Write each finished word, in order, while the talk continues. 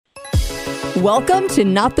Welcome to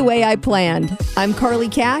Not the Way I Planned. I'm Carly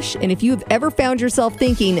Cash, and if you've ever found yourself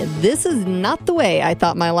thinking, this is not the way I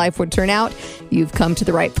thought my life would turn out, you've come to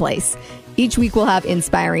the right place. Each week we'll have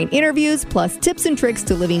inspiring interviews, plus tips and tricks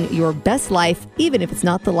to living your best life, even if it's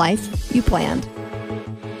not the life you planned.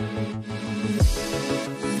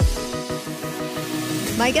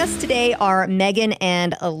 My guests today are Megan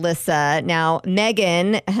and Alyssa. Now,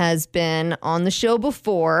 Megan has been on the show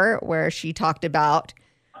before where she talked about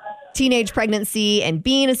teenage pregnancy and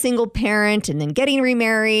being a single parent and then getting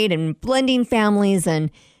remarried and blending families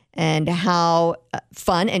and how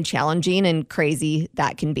fun and challenging and crazy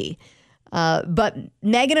that can be. But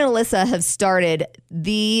Megan and Alyssa have started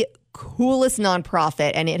the coolest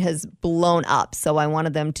nonprofit and it has blown up. So I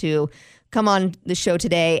wanted them to come on the show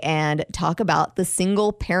today and talk about the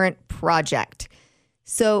Single Parent Project.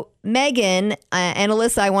 So Megan and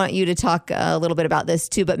Alyssa, I want you to talk a little bit about this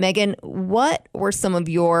too. But Megan, what were some of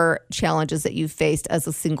your challenges that you faced as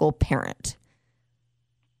a single parent?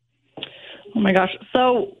 Oh my gosh.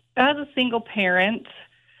 So as a single parent,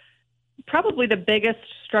 probably the biggest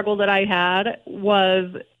struggle that I had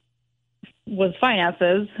was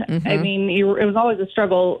finances. Mm-hmm. I mean, it was always a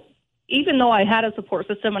struggle, even though I had a support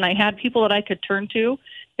system and I had people that I could turn to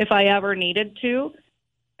if I ever needed to.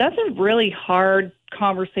 That's a really hard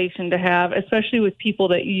conversation to have, especially with people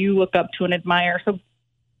that you look up to and admire. So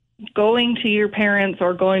going to your parents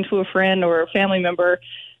or going to a friend or a family member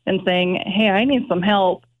and saying, hey, I need some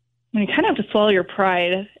help, I mean, you kind of have to swallow your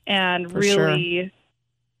pride and really,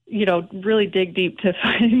 really dig deep to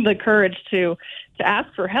find the courage to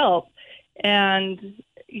ask for help. And,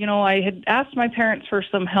 I had asked my parents for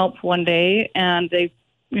some help one day and they,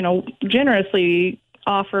 generously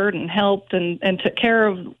offered and helped and took care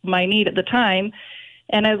of my need at the time.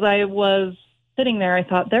 And as I was sitting there, I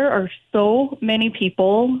thought there are so many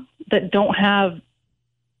people that don't have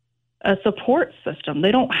a support system.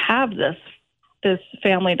 They don't have this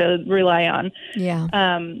family to rely on. Yeah.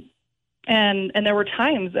 And there were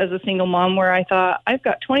times as a single mom where I thought, I've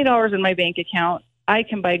got $20 in my bank account. I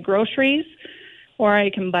can buy groceries or I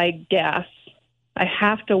can buy gas. I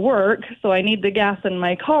have to work, so I need the gas in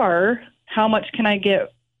my car. How much can I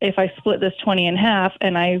get if I split this 20 in half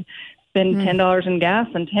and I spend $10 in gas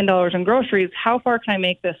and $10 in groceries? How far can I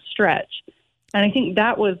make this stretch? And I think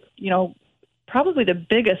that was, probably the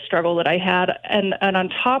biggest struggle that I had. And on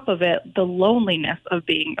top of it, the loneliness of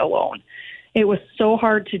being alone. It was so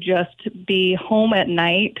hard to just be home at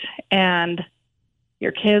night and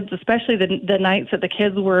your kids, especially the nights that the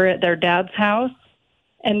kids were at their dad's house,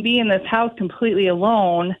 and be in this house completely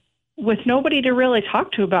alone with nobody to really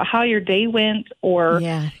talk to about how your day went or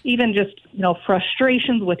even just,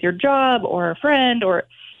 frustrations with your job or a friend. Or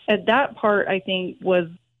at that part, I think was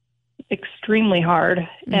extremely hard.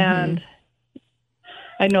 Mm-hmm. And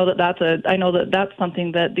I know that's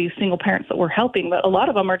something that these single parents that we're helping, but a lot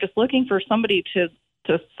of them are just looking for somebody to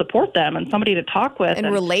support them and somebody to talk with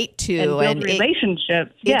and relate to and build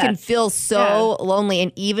relationships. It can feel so lonely.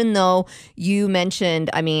 And even though you mentioned,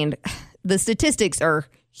 the statistics are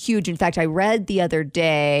huge. In fact, I read the other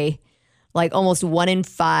day, like almost 1 in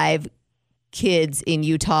 5 kids in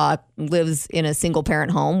Utah lives in a single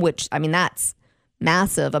parent home, which, that's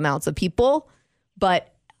massive amounts of people.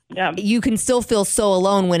 But you can still feel so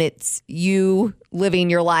alone when it's you living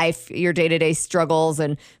your life, your day-to-day struggles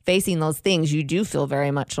and facing those things. You do feel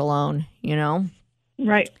very much alone,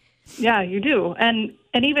 Right. Yeah, you do. And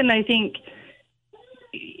even I think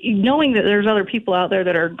knowing that there's other people out there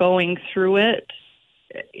that are going through it,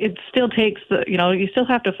 it still takes you still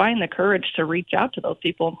have to find the courage to reach out to those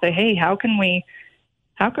people and say, hey, how can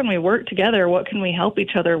we work together? What can we help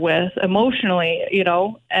each other with emotionally,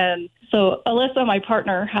 And so Alyssa, my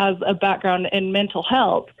partner, has a background in mental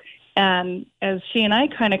health. And as she and I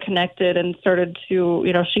kind of connected and started to,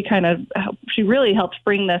 she really helped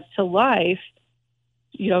bring this to life.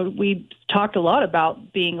 We talked a lot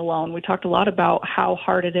about being alone. We talked a lot about how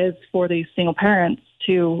hard it is for these single parents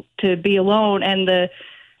to be alone and the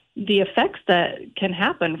effects that can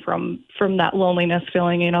happen from that loneliness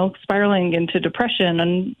feeling, spiraling into depression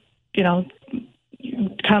and,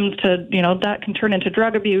 comes to, that can turn into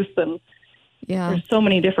drug abuse and there's so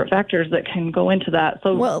many different factors that can go into that.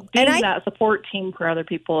 So being that support team for other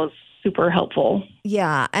people is super helpful.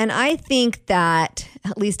 Yeah. And I think that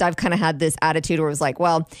at least I've kind of had this attitude where it was like,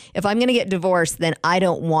 well, if I'm going to get divorced, then I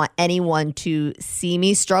don't want anyone to see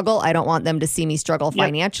me struggle. I don't want them to see me struggle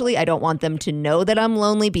financially. I don't want them to know that I'm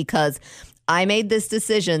lonely because I made this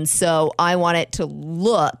decision. So I want it to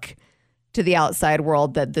look to the outside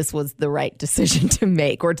world that this was the right decision to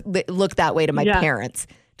make or look that way to my parents.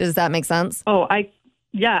 Does that make sense? Oh,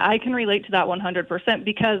 Yeah, I can relate to that 100%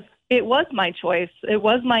 because it was my choice. It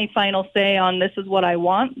was my final say on this is what I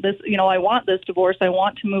want. This, I want this divorce. I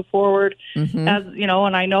want to move forward as,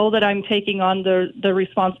 and I know that I'm taking on the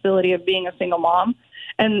responsibility of being a single mom.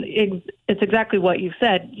 And it's exactly what you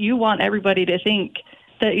said. You want everybody to think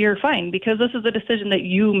that you're fine because this is a decision that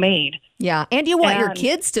you made. Yeah. And you want your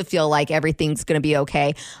kids to feel like everything's going to be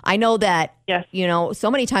okay. I know that, yes.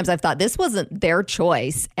 So many times I've thought this wasn't their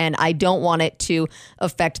choice and I don't want it to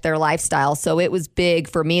affect their lifestyle. So it was big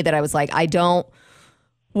for me that I was like, I don't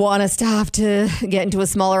want us to have to get into a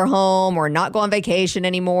smaller home or not go on vacation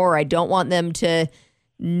anymore. I don't want them to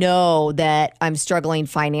know that I'm struggling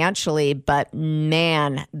financially. But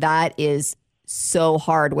man, that is so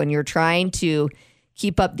hard when you're trying to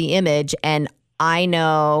keep up the image. And I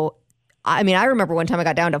remember one time I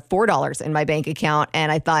got down to $4 in my bank account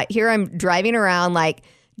and I thought, here I'm driving around like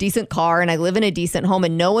decent car and I live in a decent home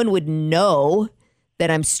and no one would know that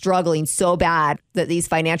I'm struggling so bad that these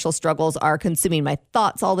financial struggles are consuming my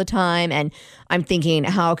thoughts all the time. And I'm thinking,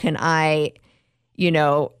 how can I,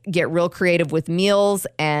 get real creative with meals?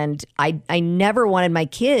 And I never wanted my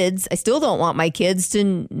kids, I still don't want my kids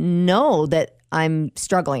to know that I'm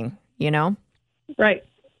struggling, Right.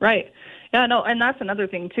 Yeah, no, and that's another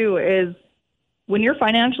thing too, is when you're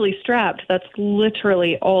financially strapped, that's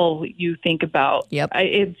literally all you think about. Yep.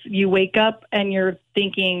 You wake up and you're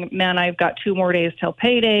thinking, man, I've got 2 more days till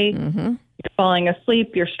payday. Mm-hmm. You're falling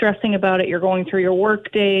asleep. You're stressing about it. You're going through your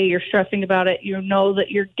work day. You're stressing about it. You know that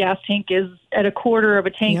your gas tank is at a quarter of a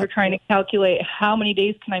tank. Yep. You're trying to calculate how many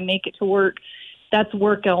days can I make it to work. That's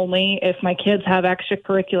work only. If my kids have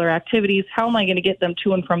extracurricular activities, how am I going to get them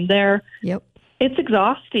to and from there? Yep. It's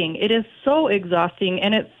exhausting. It is so exhausting,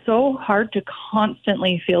 and it's so hard to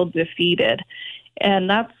constantly feel defeated. And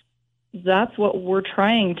that's what we're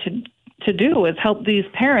trying to do, is help these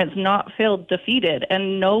parents not feel defeated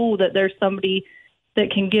and know that there's somebody that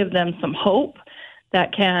can give them some hope,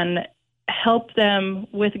 that can help them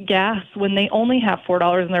with gas when they only have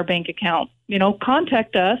 $4 in their bank account.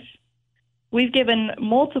 Contact us. We've given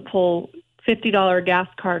multiple $50 gas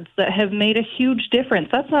cards that have made a huge difference.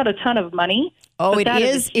 That's not a ton of money. Oh, it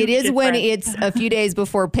is. It is when it's a few days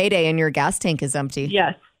before payday and your gas tank is empty.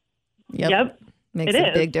 Yes. Yep. Makes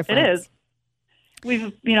a big difference. It is. We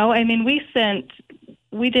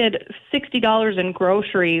did $60 in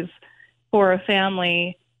groceries for a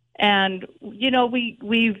family, and we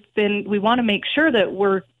want to make sure that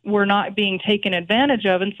we're not being taken advantage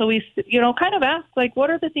of, and so we kind of ask, like, what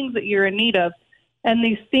are the things that you're in need of? And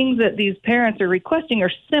these things that these parents are requesting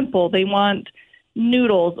are simple. They want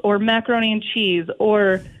noodles or macaroni and cheese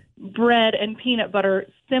or bread and peanut butter,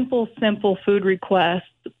 simple food requests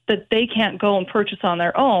that they can't go and purchase on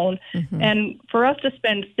their own. Mm-hmm. And for us to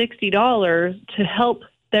spend $60 to help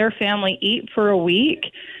their family eat for a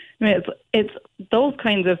week, I mean, it's those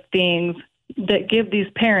kinds of things that give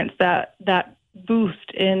these parents that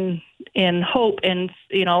boost in hope and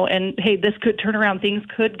hey, this could turn around, things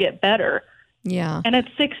could get better. Yeah. And it's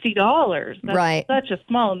 $60. That's right. Such a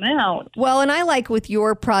small amount. Well, and I like with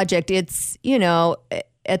your project, it's,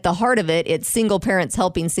 at the heart of it, it's single parents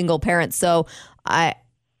helping single parents. So I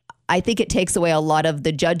think it takes away a lot of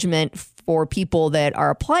the judgment for people that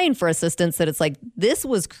are applying for assistance, that it's like, this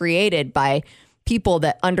was created by people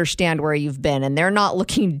that understand where you've been and they're not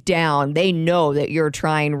looking down. They know that you're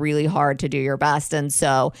trying really hard to do your best. And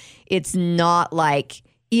so it's not like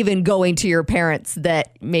even going to your parents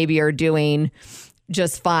that maybe are doing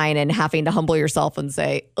just fine and having to humble yourself and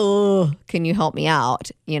say, oh, can you help me out?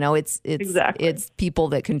 It's exactly. It's people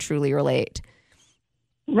that can truly relate.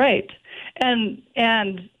 Right. And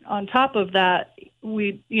on top of that,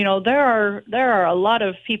 there are a lot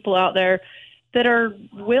of people out there that are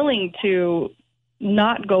willing to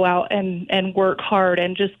not go out and work hard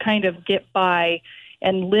and just kind of get by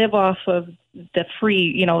and live off of the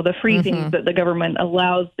free mm-hmm. things that the government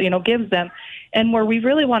allows, gives them. And where we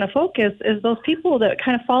really want to focus is those people that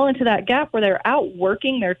kind of fall into that gap where they're out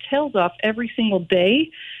working their tails off every single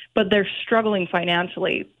day, but they're struggling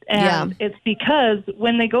financially. And It's because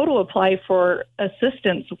when they go to apply for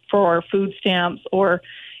assistance for food stamps or,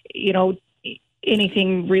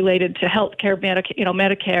 anything related to healthcare,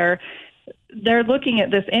 Medicare, they're looking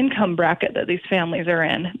at this income bracket that these families are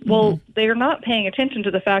in. Well, mm-hmm. they're not paying attention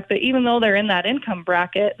to the fact that even though they're in that income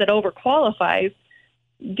bracket that overqualifies,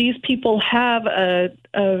 these people have a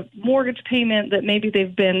mortgage payment that maybe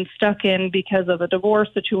they've been stuck in because of a divorce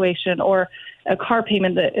situation, or a car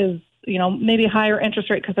payment that is, maybe a higher interest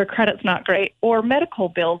rate because their credit's not great, or medical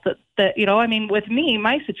bills that with me,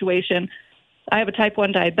 my situation, I have a type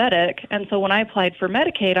 1 diabetic. And so when I applied for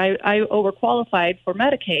Medicaid, I overqualified for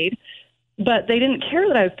Medicaid, but they didn't care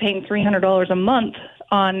that I was paying $300 a month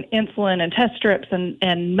on insulin and test strips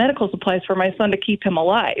and medical supplies for my son to keep him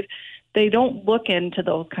alive. They don't look into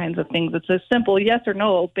those kinds of things. It's a simple yes or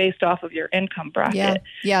no based off of your income bracket.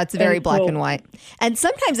 Yeah, it's very black and white. And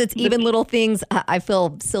sometimes it's even little things. I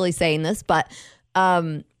feel silly saying this, but,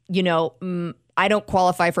 I don't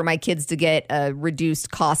qualify for my kids to get a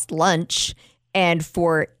reduced cost lunch. And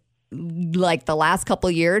for like the last couple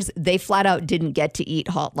of years, they flat out didn't get to eat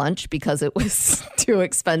hot lunch because it was too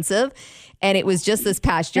expensive. And it was just this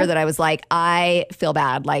past year that I was like, I feel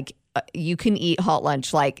bad. Like, you can eat hot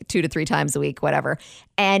lunch like 2 to 3 times a week, whatever.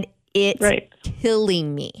 And it's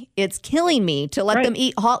killing me. It's killing me to let them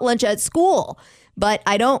eat hot lunch at school. But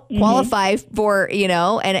I don't qualify for,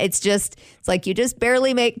 and it's like you just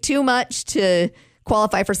barely make too much to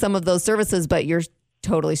qualify for some of those services, but you're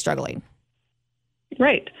totally struggling.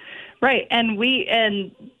 Right. And we've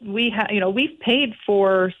paid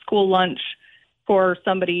for school lunch for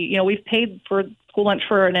somebody, we've paid for school lunch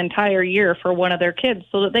for an entire year for one of their kids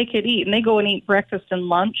so that they could eat, and they go and eat breakfast and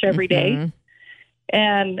lunch every day.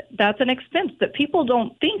 And that's an expense that people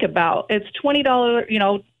don't think about. It's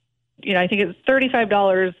 $20, I think it's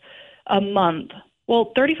 $35 a month.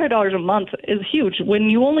 Well, $35 a month is huge. When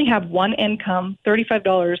you only have one income,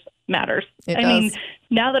 $35 matters. I mean,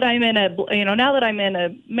 now that I'm in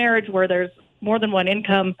a marriage where there's more than one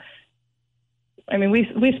income, I mean,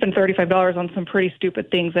 we spend $35 on some pretty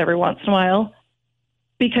stupid things every once in a while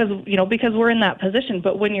because we're in that position.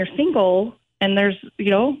 But when you're single and there's,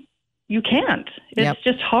 you can't. It's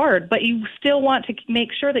just hard. But you still want to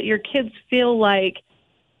make sure that your kids feel like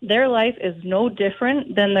their life is no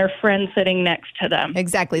different than their friend sitting next to them.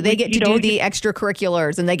 Exactly. They get to do the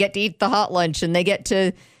extracurriculars, and they get to eat the hot lunch, and they get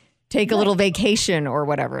to take a little vacation or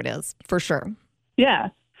whatever it is, for sure. Yeah.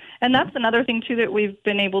 And that's another thing, too, that we've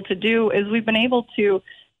been able to do is we've been able to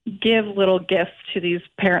give little gifts to these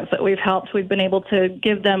parents that we've helped. We've been able to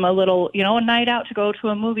give them a little, a night out to go to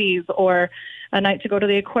a movies or a night to go to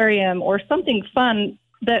the aquarium or something fun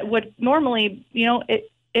that would normally,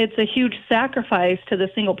 it's a huge sacrifice to the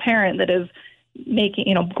single parent that is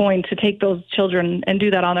making, going to take those children and do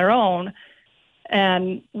that on their own.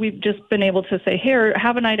 And we've just been able to say, here,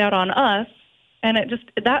 have a night out on us. And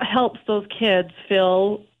that helps those kids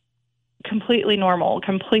feel completely normal,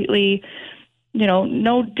 completely,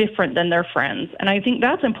 no different than their friends. And I think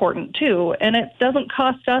that's important too. And it doesn't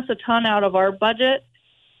cost us a ton out of our budget.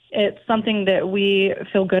 It's something that we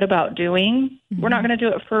feel good about doing. We're not going to do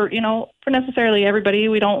it for necessarily everybody.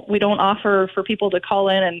 We don't offer for people to call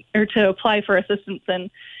in or to apply for assistance and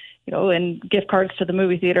gift cards to the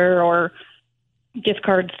movie theater or gift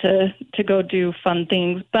cards to go do fun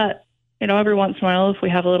things. But every once in a while, if we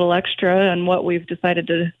have a little extra and what we've decided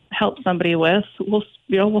to help somebody with,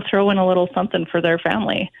 we'll throw in a little something for their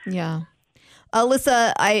family. Yeah.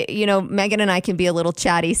 Alyssa, Megan and I can be a little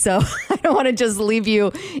chatty, so I don't want to just leave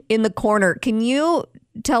you in the corner. Can you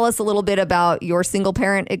tell us a little bit about your single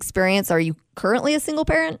parent experience? Are you currently a single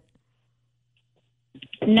parent?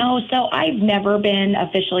 No, so I've never been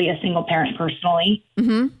officially a single parent personally.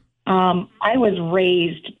 I was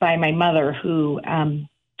raised by my mother who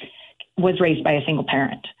was raised by a single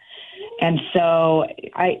parent. And so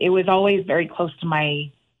it was always very close to my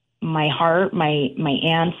heart, my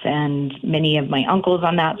aunts and many of my uncles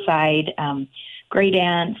on that side, great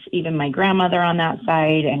aunts, even my grandmother on that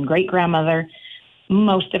side and great grandmother.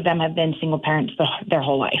 Most of them have been single parents their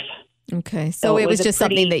whole life. Okay. So it was just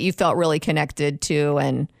something that you felt really connected to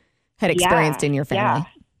and had experienced in your family.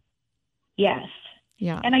 Yeah. Yes.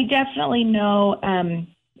 Yeah. And I definitely know,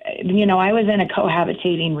 I was in a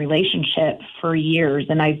cohabitating relationship for years,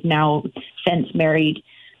 and I've now since married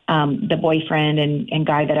the boyfriend and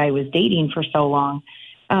guy that I was dating for so long.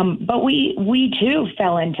 But we too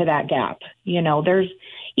fell into that gap. There's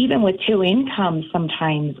even with 2 incomes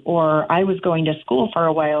sometimes, or I was going to school for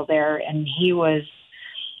a while there and he was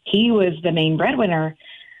the main breadwinner.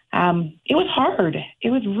 It was hard. It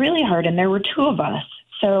was really hard. And there were 2 of us.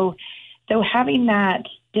 So having that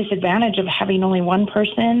disadvantage of having only one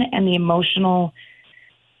person and the emotional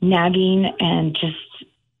nagging and just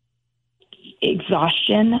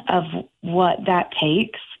exhaustion of what that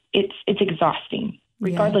takes, it's exhausting,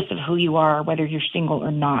 regardless of who you are, whether you're single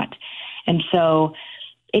or not. And so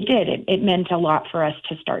it meant a lot for us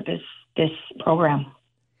to start this program.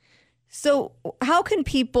 So how can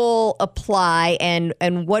people apply and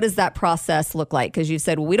what does that process look like? Because you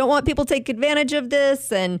said, well, we don't want people to take advantage of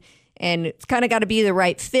this and it's kind of got to be the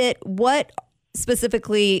right fit. What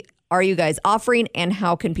specifically are you guys offering and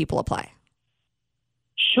how can people apply?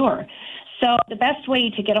 Sure. So the best way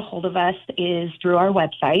to get a hold of us is through our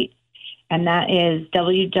website, and that is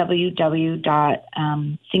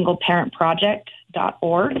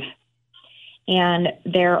www.singleparentproject.org. And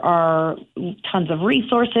there are tons of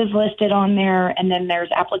resources listed on there. And then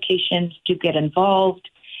there's applications to get involved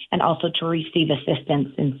and also to receive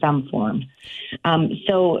assistance in some form.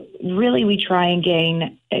 So really, we try and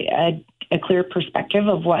gain a clear perspective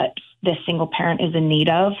of what this single parent is in need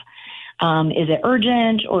of. Is it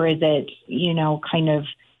urgent, or is it, kind of,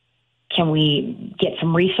 can we get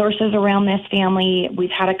some resources around this family?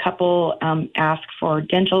 We've had a couple ask for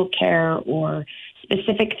dental care or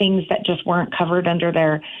specific things that just weren't covered under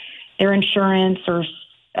their insurance, or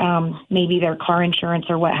maybe their car insurance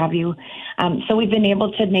or what have you. So we've been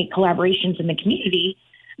able to make collaborations in the community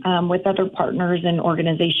with other partners and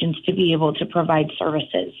organizations to be able to provide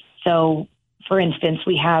services. So, for instance,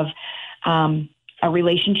 we have a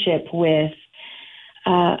relationship with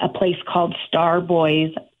a place called Star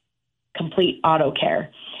Boys Complete Auto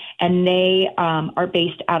Care. And they are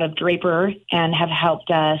based out of Draper and have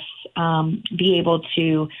helped us be able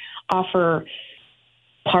to offer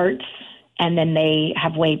parts, and then they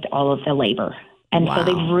have waived all of the labor. And so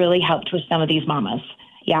they've really helped with some of these mamas.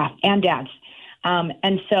 Yeah, and dads. And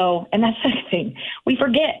that's the thing. We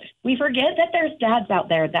forget that there's dads out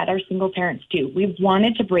there that are single parents too. We've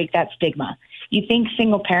wanted to break that stigma. You think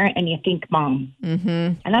single parent and you think mom.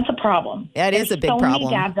 Mm-hmm. And that's a problem. That is a big problem. There's so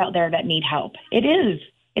many dads out there that need help. It is.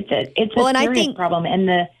 It's a serious problem.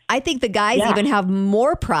 And I think the guys even have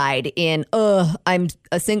more pride in, I'm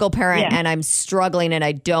a single parent and I'm struggling and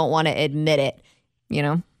I don't want to admit it,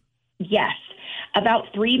 Yes.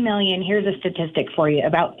 About 3 million, here's a statistic for you,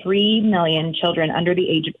 about 3 million children under the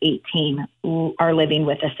age of 18 are living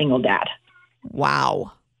with a single dad.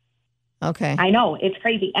 Wow. Okay. I know, it's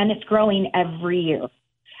crazy. And it's growing every year.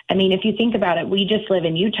 I mean, if you think about it, we just live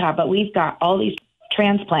in Utah, but we've got all these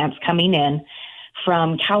transplants coming in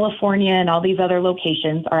from California and all these other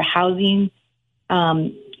locations. Our housing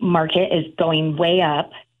market is going way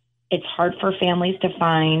up. It's hard for families to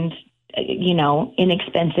find,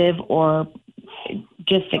 inexpensive or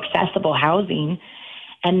just accessible housing.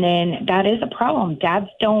 And then that is a problem. Dads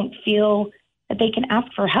don't feel that they can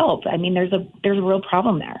ask for help. I mean, there's a real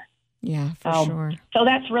problem there. Yeah, for sure. So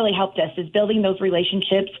that's really helped us, is building those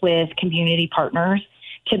relationships with community partners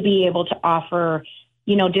to be able to offer,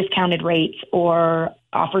 discounted rates or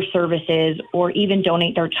offer services or even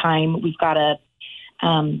donate their time. We've got a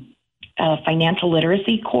financial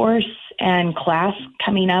literacy course and class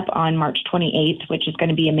coming up on March 28th, which is going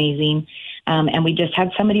to be amazing. And we just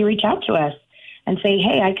had somebody reach out to us and say,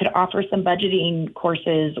 hey, I could offer some budgeting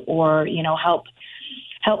courses or,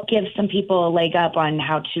 help give some people a leg up on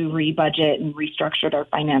how to rebudget and restructure their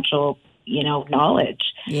financial,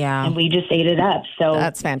 knowledge. Yeah. And we just ate it up. So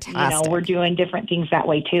that's fantastic. We're doing different things that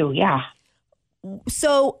way too. Yeah.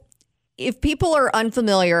 So if people are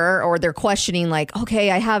unfamiliar or they're questioning like,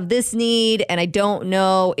 okay, I have this need and I don't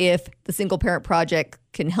know if the Single Parent Project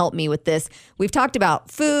can help me with this. We've talked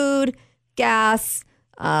about food, gas,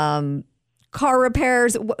 car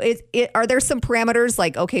repairs. Are there some parameters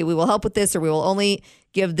like, okay, we will help with this or we will only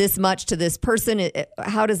give this much to this person?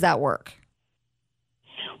 How does that work?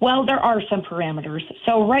 Well, there are some parameters.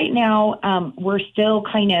 So right now, we're still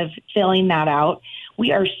kind of filling that out.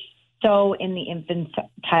 We are so in the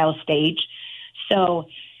infantile stage. So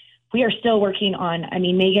we are still working on,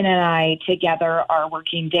 Megan and I together are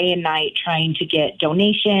working day and night trying to get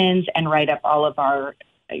donations and write up all of our,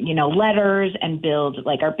 letters and build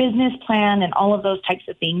like our business plan and all of those types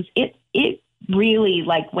of things. It really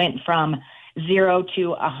went from 0 to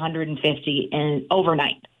 150 in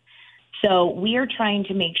overnight. So we are trying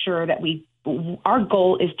to make sure that our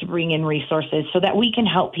goal is to bring in resources so that we can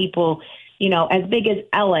help people, as big as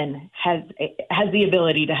Ellen has the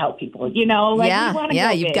ability to help people,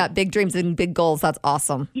 You've got big dreams and big goals. That's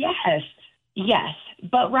awesome. Yes.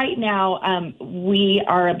 But right now, we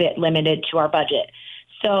are a bit limited to our budget.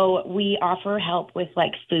 So we offer help with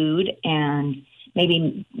food and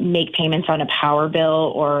maybe make payments on a power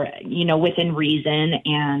bill or, within reason,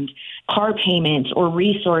 and car payments or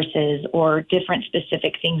resources or different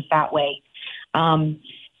specific things that way.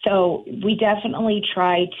 So we definitely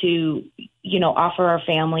try to, offer our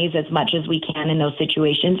families as much as we can in those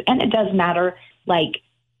situations. And it does matter,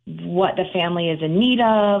 what the family is in need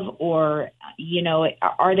of, or,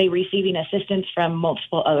 are they receiving assistance from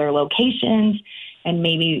multiple other locations? And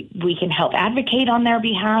maybe we can help advocate on their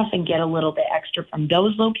behalf and get a little bit extra from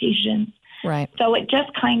those locations. Right. So it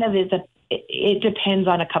just kind of it depends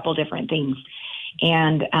on a couple different things.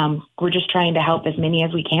 And we're just trying to help as many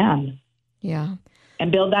as we can. Yeah.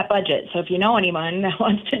 and build that budget. So if you know anyone that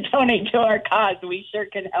wants to donate to our cause, we sure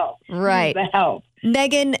can help. Right. The help.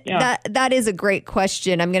 Megan, that is a great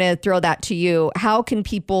question. I'm going to throw that to you. How can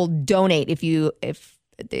people donate if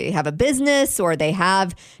they have a business or they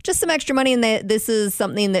have just some extra money and this is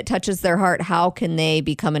something that touches their heart? How can they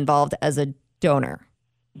become involved as a donor?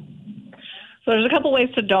 So there's a couple ways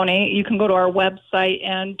to donate. You can go to our website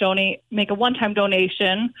and make a one-time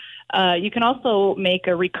donation. You can also make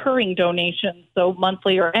a recurring donation, so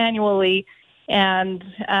monthly or annually, and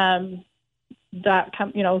then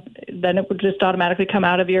it would just automatically come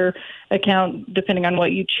out of your account depending on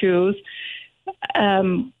what you choose.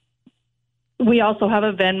 We also have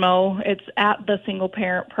a Venmo. It's at the Single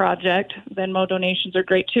Parent Project. Venmo donations are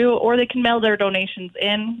great too, or they can mail their donations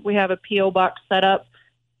in. We have a P.O. box set up.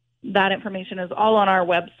 That information is all on our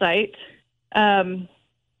website. And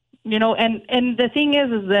the thing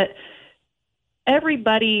is that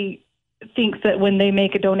everybody thinks that when they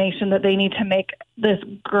make a donation that they need to make this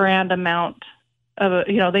grand amount of,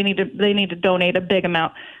 they need to donate a big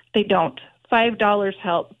amount. They don't. $5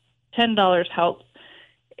 helps. $10 helps.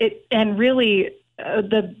 And really,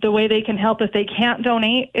 the way they can help if they can't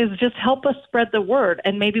donate is just help us spread the word,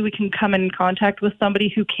 and maybe we can come in contact with somebody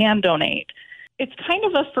who can donate. It's kind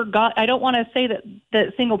of I don't want to say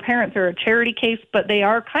that single parents are a charity case, but they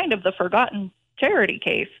are kind of the forgotten charity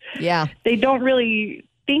case. Yeah. They don't really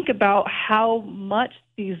think about how much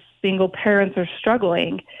these single parents are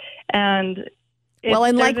struggling. And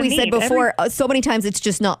like we said before, so many times it's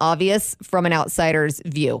just not obvious from an outsider's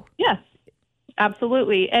view. Yes,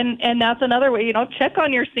 absolutely. And that's another way, check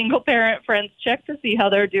on your single parent friends, check to see how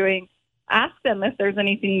they're doing. Ask them if there's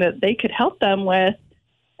anything that they could help them with.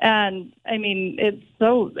 And I mean,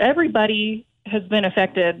 everybody has been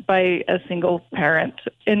affected by a single parent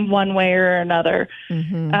in one way or another,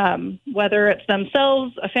 whether it's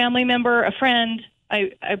themselves, a family member, a friend. I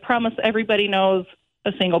promise everybody knows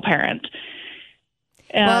a single parent.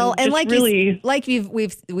 And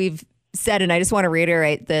we've said, and I just want to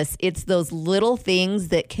reiterate this, it's those little things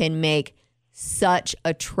that can make such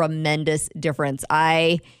a tremendous difference.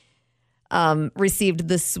 I received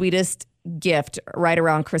the sweetest gift right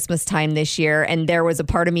around Christmas time this year, and there was a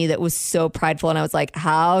part of me that was so prideful, and I was like,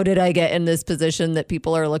 how did I get in this position that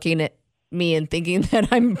people are looking at me and thinking that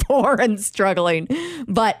I'm poor and struggling?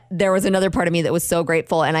 But there was another part of me that was so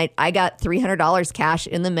grateful, and I got $300 cash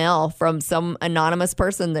in the mail from some anonymous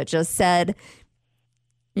person that just said,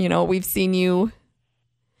 we've seen you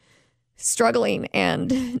struggling,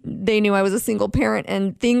 and they knew I was a single parent,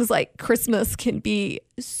 and things like Christmas can be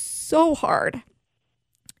so hard.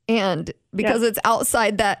 And because it's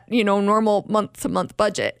outside that, normal month-to-month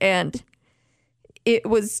budget. And it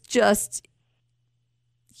was just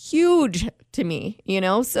huge to me,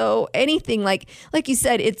 So anything like you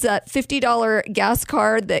said, it's a $50 gas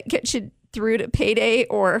card that gets you through to payday,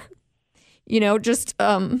 or, just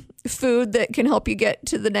food that can help you get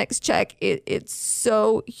to the next check. It's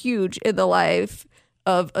so huge in the life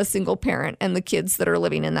of a single parent and the kids that are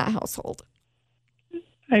living in that household.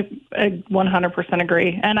 I 100%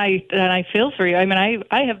 agree, and I feel for you. I mean,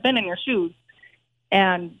 I have been in your shoes,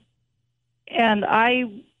 and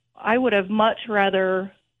I would have much rather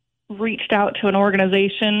reached out to an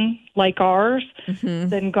organization like ours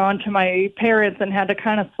than gone to my parents and had to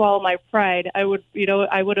kind of swallow my pride. I would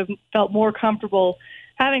have felt more comfortable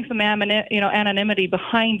having some anonymity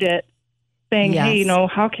behind it, saying, yes, hey,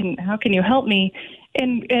 how can you help me?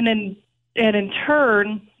 And in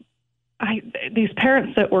turn, these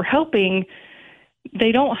parents that we're helping,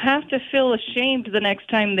 they don't have to feel ashamed the next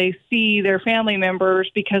time they see their family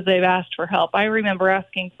members because they've asked for help. I remember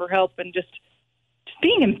asking for help and just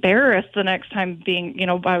being embarrassed the next time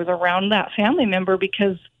I was around that family member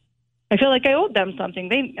because I feel like I owed them something.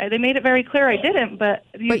 They made it very clear I didn't, but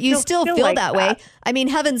you still feel like that way. I mean,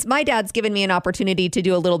 heavens, my dad's given me an opportunity to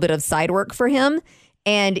do a little bit of side work for him,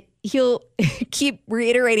 and he'll keep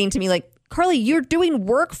reiterating to me like, Carly, you're doing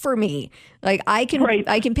work for me. Like I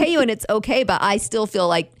can pay you and it's okay, but I still feel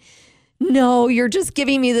like, no, you're just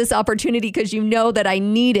giving me this opportunity because you know that I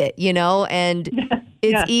need it, and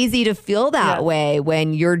it's easy to feel that way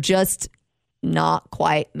when you're just not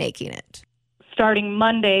quite making it. Starting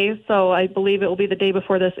Monday, so I believe it will be the day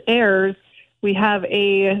before this airs, we have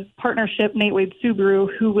a partnership, Nate Wade Subaru,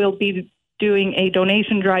 who will be doing a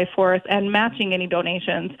donation drive for us and matching any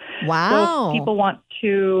donations. Wow. So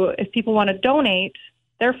if people want to donate,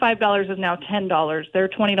 their $5 is now $10. Their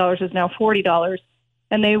 $20 is now $40.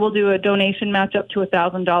 And they will do a donation match up to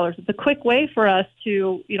 $1,000. It's a quick way for us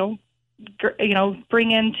to,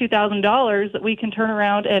 bring in $2,000 that we can turn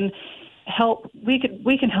around and help. We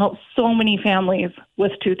can help so many families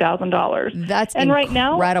with $2,000. That's and right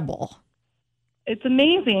now, incredible. It's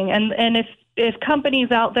amazing. And if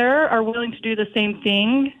companies out there are willing to do the same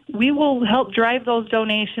thing, we will help drive those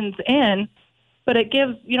donations in. But it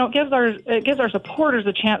gives our supporters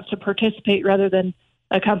a chance to participate rather than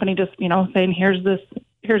a company just saying here's this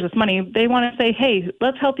money. They want to say, hey,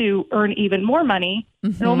 let's help you earn even more money,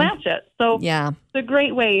 and we'll match it. So it's a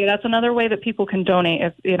great way. That's another way that people can donate.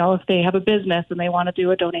 If they have a business and they want to do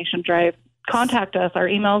a donation drive, contact us. Our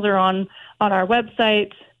emails are on our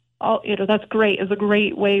website. That's great. It's a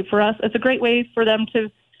great way for us. It's a great way for them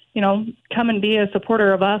to come and be a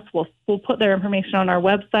supporter of us. We'll put their information on our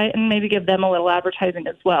website and maybe give them a little advertising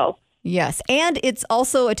as well. Yes. And it's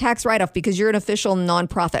also a tax write-off because you're an official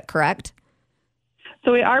nonprofit, correct?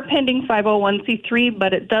 So we are pending 501c3,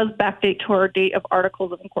 but it does backdate to our date of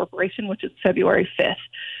articles of incorporation, which is February 5th.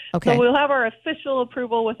 Okay. So we'll have our official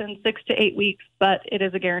approval within 6 to 8 weeks, but it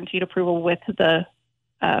is a guaranteed approval with the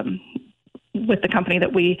company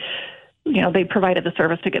that they provided the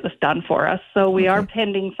service to get this done for us. So we are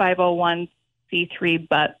pending 501c3,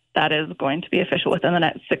 but that is going to be official within the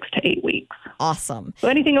next 6 to 8 weeks. Awesome. So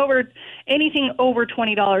anything over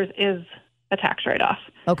 $20 is a tax write-off.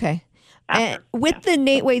 Okay. And with the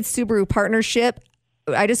Nate Wade Subaru partnership,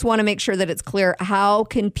 I just want to make sure that it's clear. How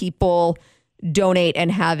can people donate and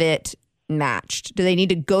have it matched? Do they need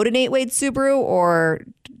to go to Nate Wade Subaru or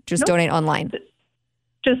just donate online?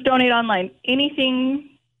 Just donate online.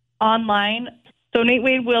 Anything online. So Nate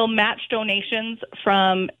Wade will match donations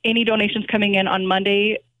from any donations coming in on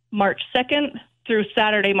Monday, March 2nd through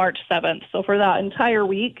Saturday, March 7th. So for that entire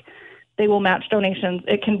week, they will match donations.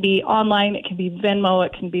 It can be online, it can be Venmo,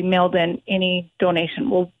 it can be mailed in. Any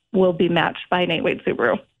donation will be matched by Nate Wade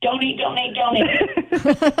Subaru. Donate. The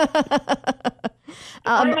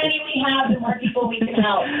more money we have, the more people we can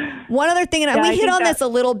help. One other thing, and we hit on this a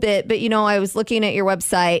little bit, but I was looking at your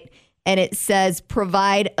website and it says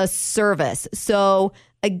provide a service. So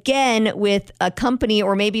again, with a company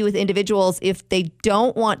or maybe with individuals, if they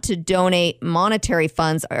don't want to donate monetary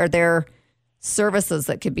funds, are there services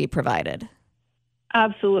that could be provided?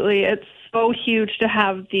 Absolutely. It's so huge to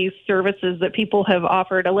have these services that people have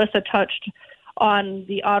offered. Alyssa touched on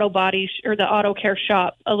the auto body or the auto care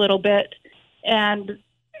shop a little bit. And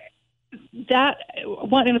that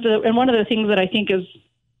one of the things that I think is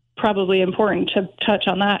probably important to touch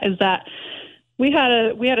on that is that we had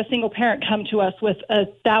a single parent come to us with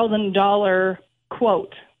 $1,000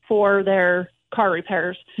 quote for their car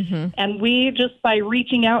repairs. Mm-hmm. And we just by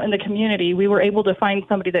reaching out in the community, we were able to find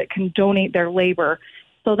somebody that can donate their labor.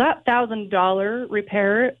 So that $1,000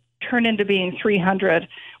 repair turned into being $300.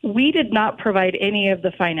 We did not provide any of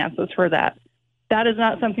the finances for that. That is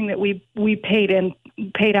not something that we paid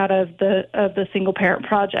out of the single parent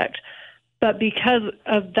project. But because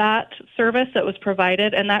of that service that was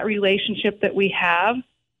provided and that relationship that we have,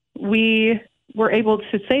 we were able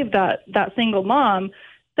to save that single mom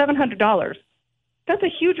 $700. That's a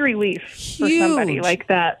huge relief for somebody like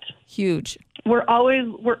that. Huge. We're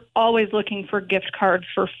always looking for gift cards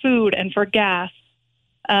for food and for gas.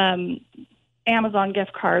 Amazon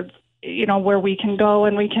gift cards, where we can go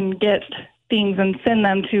and we can get things and send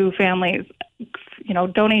them to families.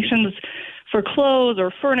 Donations for clothes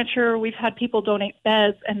or furniture. We've had people donate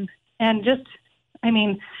beds and just,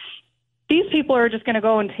 these people are just going to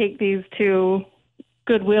go and take these to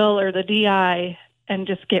Goodwill or the DI and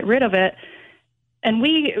just get rid of it. And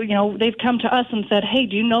they've come to us and said, hey,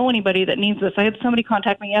 do you know anybody that needs this? I had somebody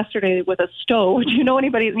contact me yesterday with a stove. Do you know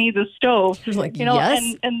anybody that needs a stove? She was like,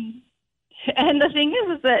 yes. And the thing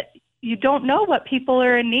is that you don't know what people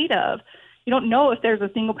are in need of. You don't know if there's a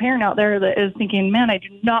single parent out there that is thinking, man, I do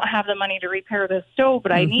not have the money to repair this stove,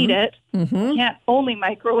 but I need it. Mm-hmm. We can't only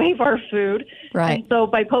microwave our food. Right. And so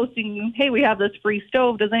by posting, hey, we have this free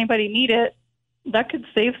stove, does anybody need it? That could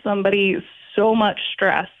save somebody so much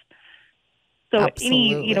stress. So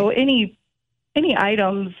Absolutely. any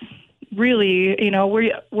items, really,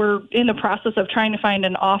 we're in the process of trying to find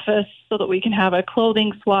an office so that we can have a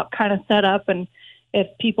clothing swap kind of set up. And if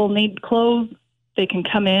people need clothes, they can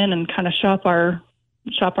come in and kind of shop our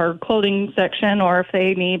clothing section, or if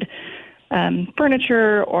they need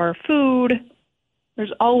furniture or food.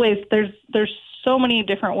 There's so many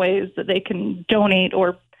different ways that they can donate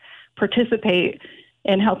or participate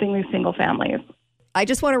in helping these single families. I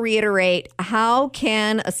just want to reiterate, how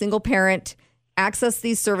can a single parent access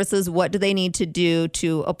these services? What do they need to do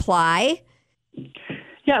to apply?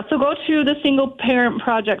 Yeah, so go to the Single Parent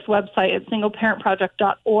Project's website at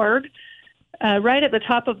singleparentproject.org. Right at the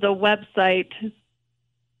top of the website,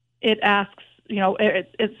 it asks,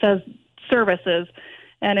 it says services,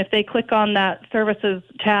 And if they click on that services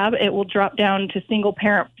tab, it will drop down to single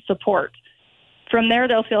parent support. From there,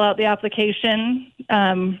 they'll fill out the application.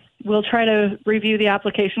 We'll try to review the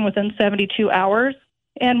application within 72 hours.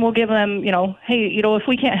 And we'll give them, hey, if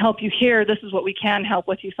we can't help you here, this is what we can help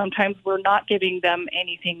with you. Sometimes we're not giving them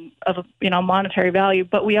anything of, monetary value,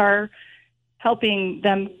 but we are helping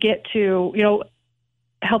them get to,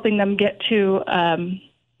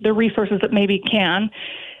 the resources that maybe can.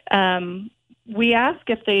 We ask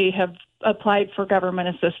if they have applied for government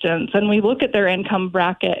assistance, and we look at their income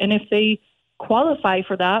bracket. And if they qualify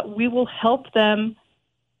for that, we will help them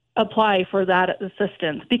apply for that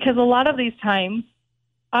assistance. Because a lot of these times,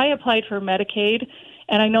 I applied for Medicaid,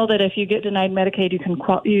 and I know that if you get denied Medicaid,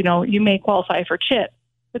 you may qualify for CHIP.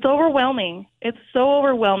 It's overwhelming. It's so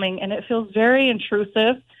overwhelming, and it feels very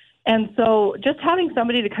intrusive. And so just having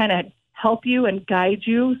somebody to kind of help you and guide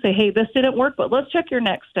you, say, hey, this didn't work, but let's check your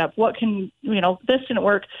next step. This didn't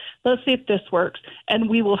work. Let's see if this works. And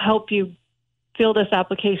we will help you fill this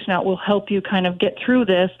application out. We'll help you kind of get through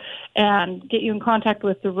this and get you in contact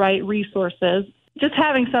with the right resources. Just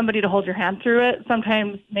having somebody to hold your hand through it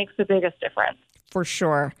sometimes makes the biggest difference. For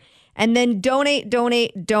sure. And then donate.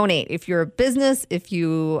 If you're a business, if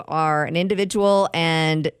you are an individual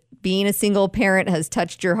and being a single parent has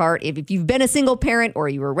touched your heart, if you've been a single parent or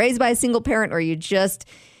you were raised by a single parent or you just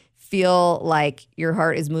feel like your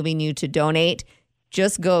heart is moving you to donate,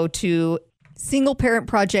 just go to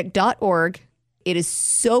singleparentproject.org. It is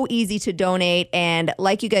so easy to donate. And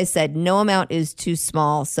like you guys said, no amount is too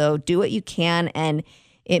small. So do what you can, and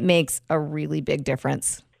it makes a really big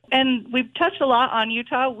difference. And we've touched a lot on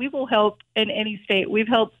Utah. We will help in any state. We've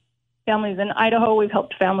helped families in Idaho. We've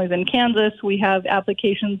helped families in Kansas. We have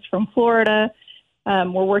applications from Florida.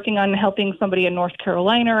 We're working on helping somebody in North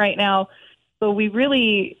Carolina right now. So we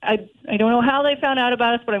really, I don't know how they found out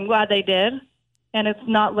about us, but I'm glad they did. And it's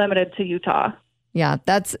not limited to Utah. Yeah,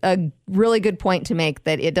 that's a really good point to make,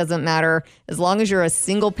 that it doesn't matter. As long as you're a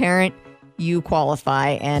single parent, you qualify,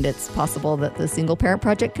 and it's possible that the Single Parent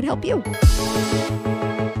Project could help you.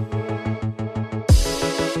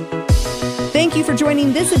 Thank you for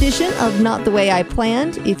joining this edition of Not the Way I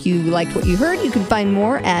Planned. If you liked what you heard, you can find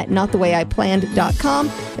more at notthewayiplanned.com,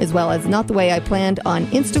 as well as Not the Way I Planned on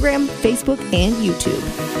Instagram, Facebook, and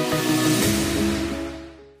YouTube.